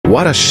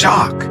What a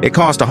shock! It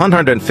cost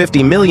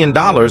 $150 million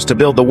to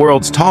build the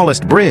world's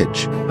tallest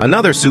bridge.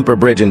 Another super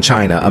bridge in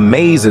China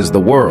amazes the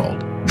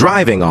world.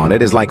 Driving on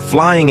it is like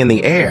flying in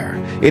the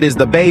air. It is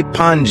the Bei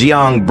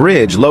Panjiang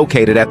Bridge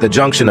located at the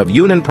junction of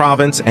Yunnan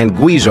Province and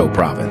Guizhou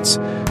Province.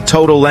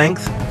 Total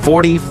length,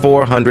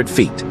 4,400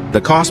 feet.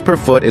 The cost per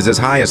foot is as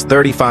high as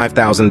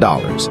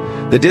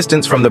 $35,000. The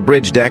distance from the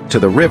bridge deck to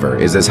the river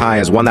is as high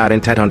as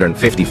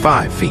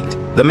 1,155 feet.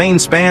 The main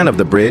span of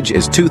the bridge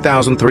is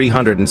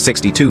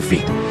 2,362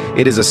 feet.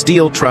 It is a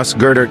steel truss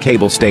girder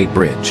cable-stayed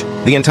bridge.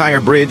 The entire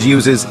bridge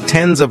uses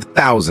tens of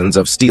thousands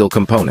of steel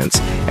components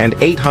and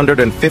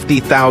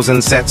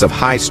 850,000 sets of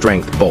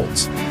high-strength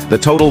bolts. The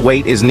total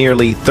weight is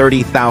nearly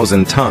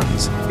 30,000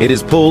 tons. It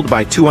is pulled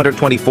by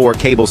 224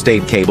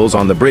 cable-stayed cables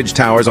on the bridge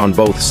towers on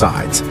both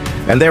sides.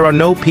 And there are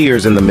no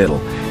piers in the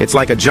middle. It's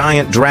like a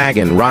giant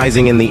dragon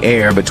rising in the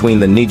air between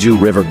the Niju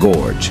River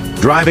Gorge.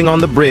 Driving on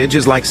the bridge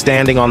is like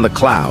standing on the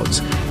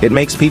clouds. It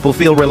makes people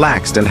feel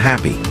relaxed and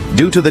happy.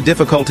 Due to the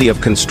difficulty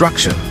of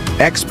construction,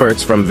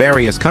 experts from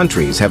various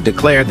countries have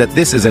declared that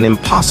this is an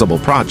impossible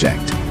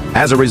project.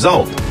 As a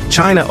result,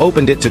 China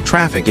opened it to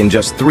traffic in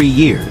just 3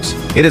 years.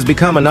 It has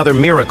become another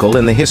miracle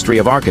in the history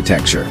of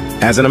architecture.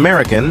 As an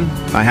American,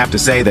 I have to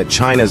say that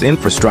China's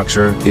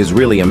infrastructure is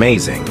really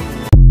amazing.